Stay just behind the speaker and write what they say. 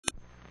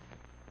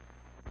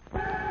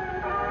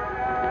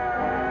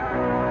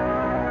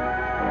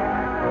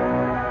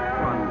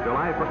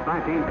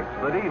19,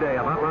 the D-Day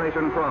of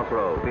Operation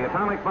Crossroads, the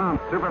atomic bomb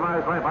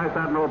supervised by Vice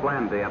Admiral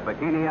Blandy at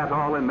Bikini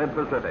Atoll in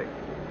mid-Pacific.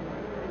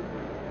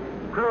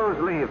 Crews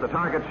leave the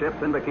target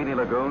ships in Bikini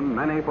Lagoon,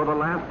 many for the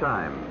last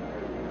time.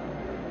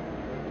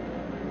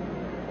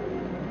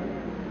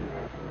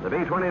 The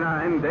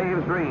B-29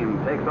 Dave's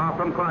Dream takes off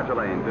from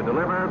Kwajalein to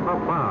deliver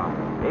the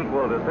bomb,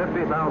 equal to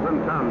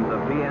 50,000 tons of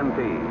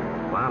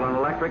TNT, while an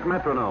electric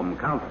metronome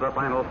counts the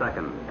final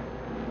seconds.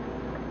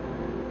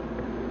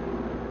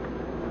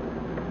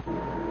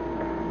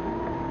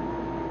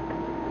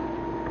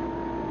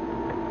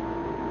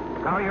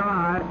 Cover your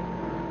eyes.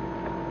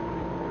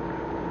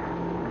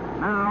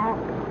 Now,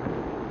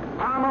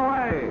 on the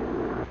way.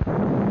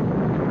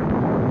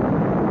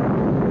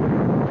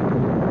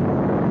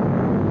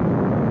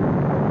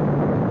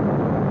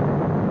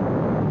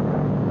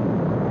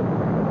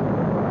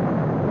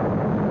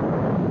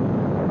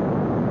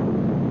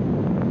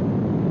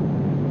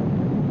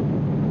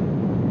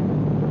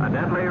 A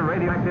deadly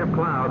radioactive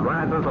cloud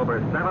rises over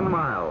 7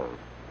 miles.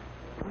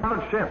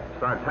 Cloud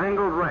ships are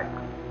tangled wrecks.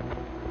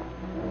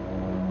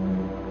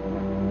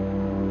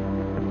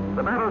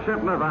 The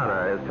battleship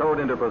Nevada is towed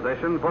into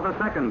position for the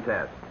second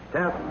test,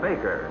 Test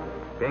Baker.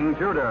 King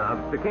Judah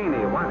of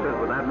Bikini watches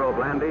with Admiral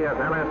Blandy as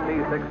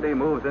LST-60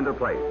 moves into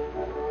place.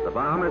 The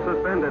bomb is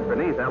suspended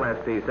beneath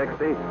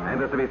LST-60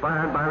 and is to be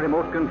fired by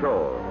remote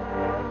control.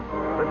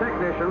 The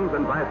technicians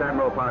and Vice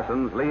Admiral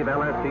Parsons leave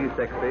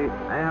LST-60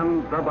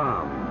 and the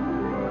bomb.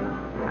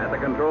 At the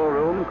control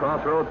room,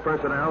 Crossroads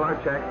personnel are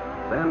checked,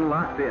 then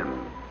locked in.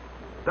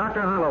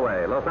 Dr.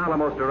 Holloway, Los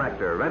Alamos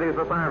director, readies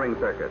the firing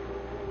circuit.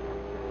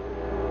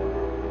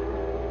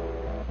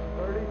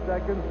 30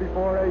 seconds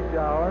before H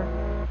hour.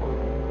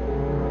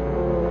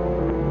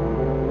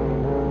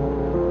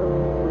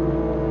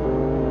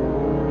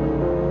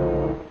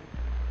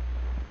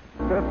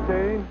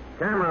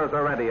 Cameras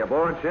are ready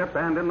aboard ship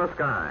and in the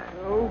sky.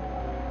 2,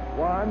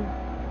 1,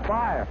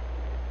 fire.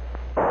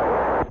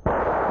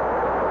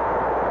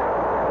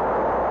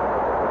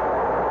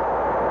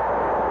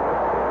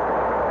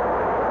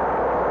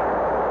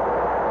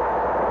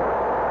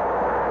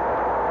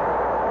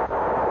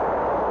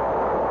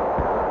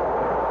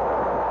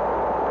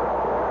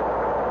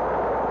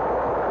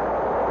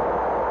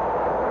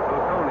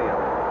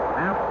 Plutonium,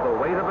 half the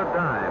weight of a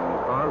dime,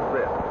 caused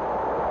this.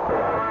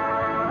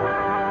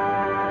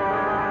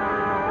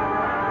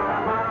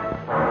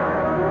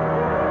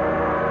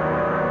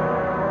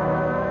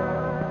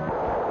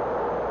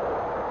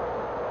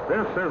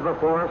 This is the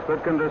force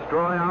that can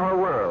destroy our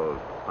world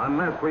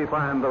unless we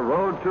find the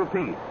road to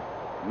peace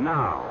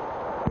now.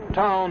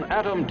 Town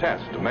atom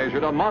test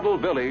measured a model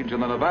village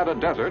in the Nevada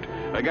desert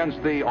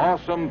against the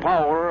awesome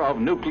power of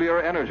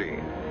nuclear energy.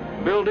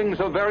 Buildings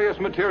of various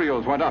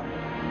materials went up.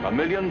 $1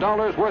 million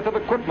worth of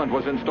equipment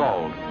was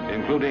installed,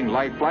 including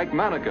lifelike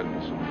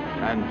mannequins,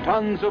 and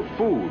tons of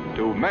food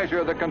to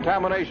measure the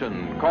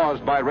contamination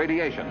caused by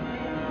radiation.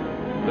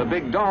 The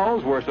big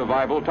dolls were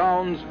Survival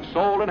Town's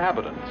sole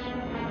inhabitants.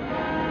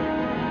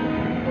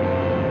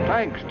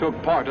 Tanks took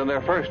part in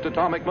their first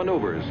atomic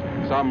maneuvers,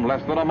 some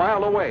less than a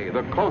mile away,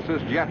 the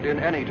closest yet in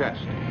any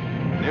test.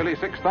 Nearly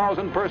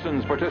 6,000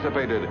 persons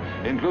participated,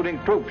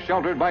 including troops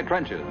sheltered by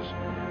trenches.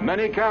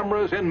 Many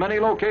cameras in many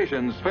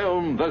locations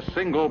filmed the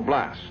single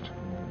blast.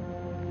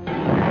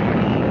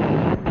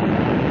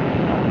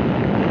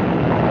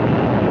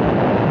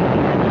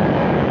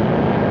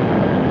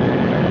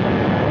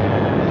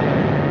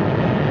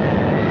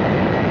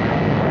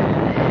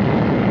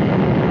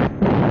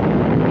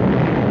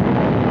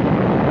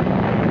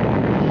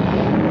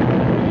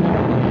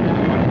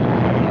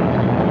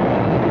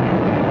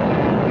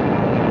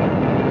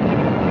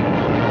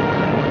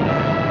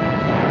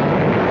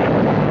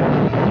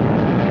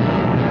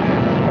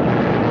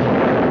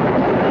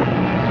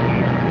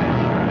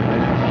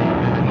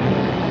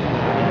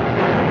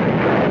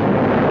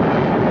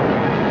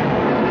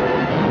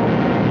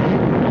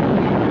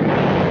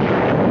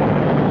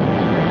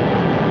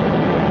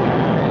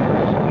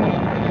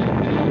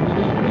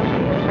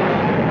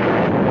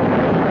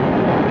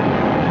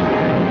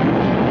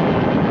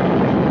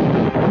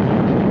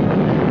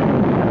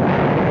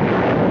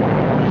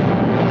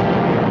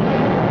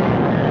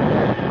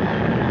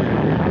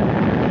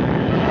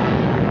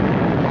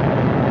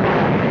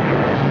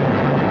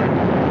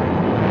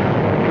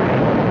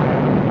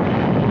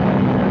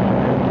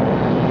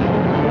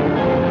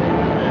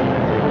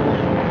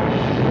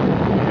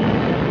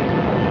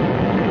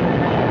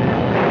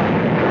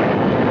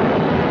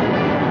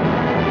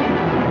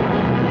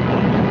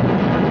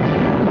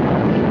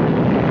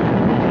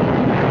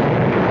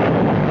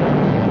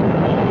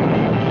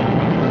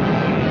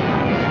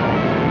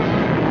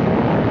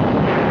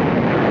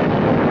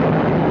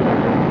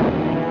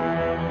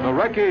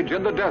 Wreckage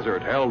in the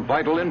desert held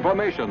vital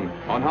information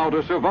on how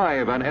to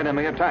survive an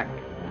enemy attack.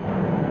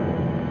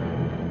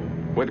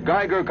 With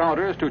Geiger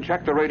counters to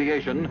check the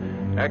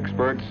radiation,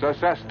 experts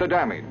assessed the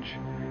damage.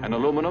 An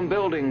aluminum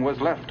building was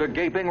left a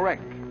gaping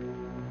wreck.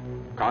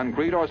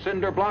 Concrete or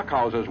cinder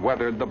blockhouses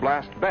weathered the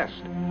blast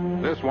best.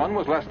 This one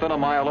was less than a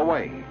mile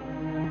away.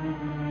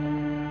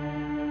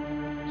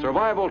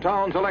 Survival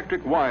Town's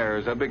electric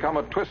wires had become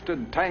a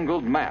twisted,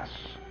 tangled mass.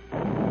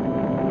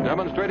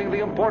 Demonstrating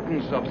the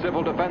importance of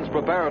civil defense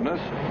preparedness,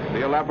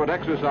 the elaborate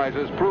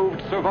exercises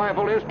proved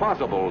survival is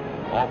possible,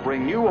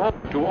 offering new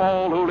hope to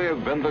all who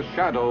live in the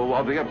shadow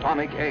of the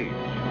atomic age.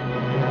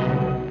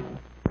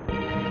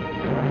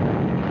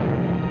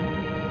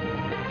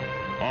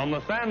 On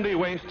the sandy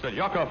wastes at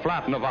Yucca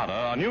Flat,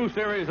 Nevada, a new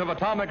series of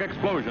atomic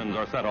explosions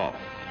are set off.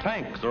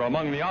 Tanks are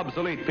among the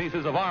obsolete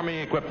pieces of Army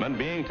equipment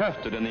being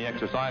tested in the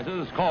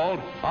exercises called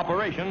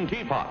Operation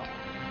Teapot.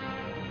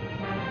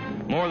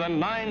 More than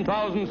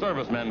 9,000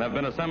 servicemen have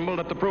been assembled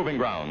at the proving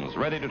grounds,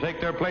 ready to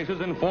take their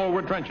places in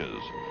forward trenches.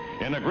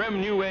 In a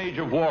grim new age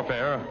of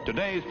warfare,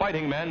 today's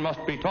fighting men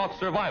must be taught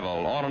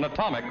survival on an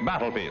atomic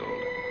battlefield.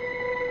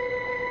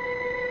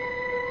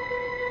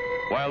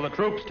 While the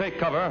troops take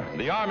cover,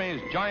 the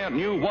Army's giant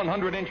new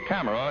 100-inch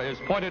camera is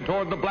pointed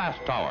toward the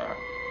blast tower.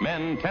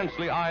 Men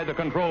tensely eye the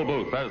control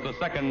booth as the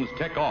seconds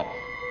tick off.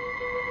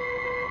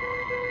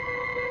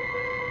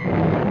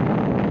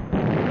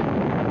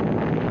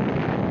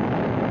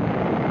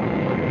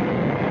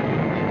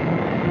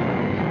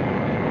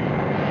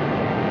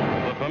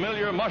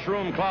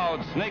 Mushroom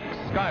cloud snakes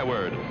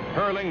skyward,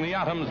 hurling the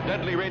atom's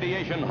deadly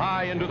radiation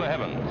high into the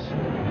heavens.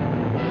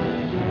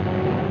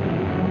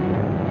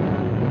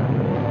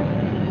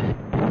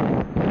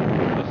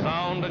 The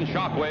sound and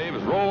shock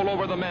waves roll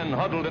over the men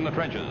huddled in the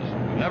trenches.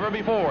 Never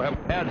before have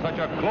we had such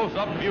a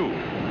close-up view.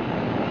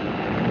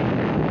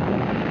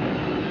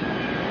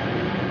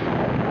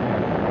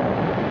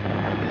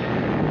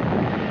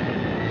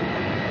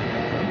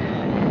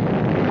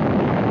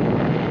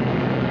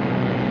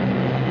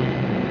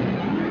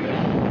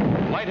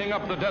 Lighting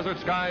up the desert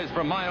skies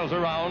for miles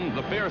around,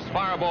 the fierce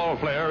fireball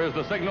flare is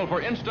the signal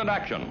for instant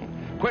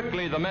action.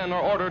 Quickly, the men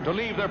are ordered to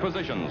leave their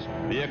positions.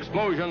 The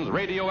explosion's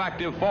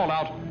radioactive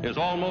fallout is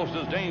almost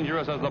as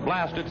dangerous as the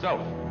blast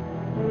itself.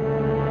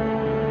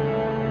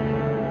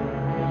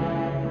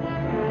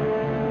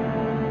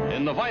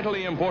 In the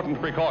vitally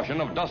important precaution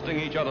of dusting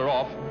each other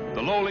off,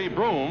 the lowly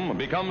broom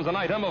becomes an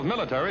item of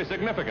military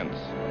significance.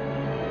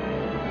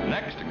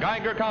 Next,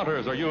 Geiger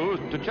counters are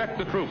used to check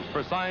the troops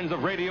for signs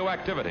of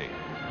radioactivity.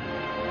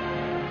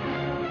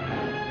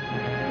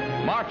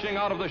 Marching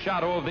out of the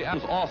shadow of the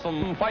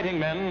awesome fighting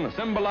men,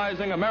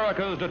 symbolizing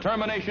America's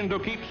determination to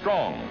keep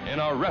strong in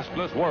a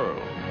restless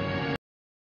world.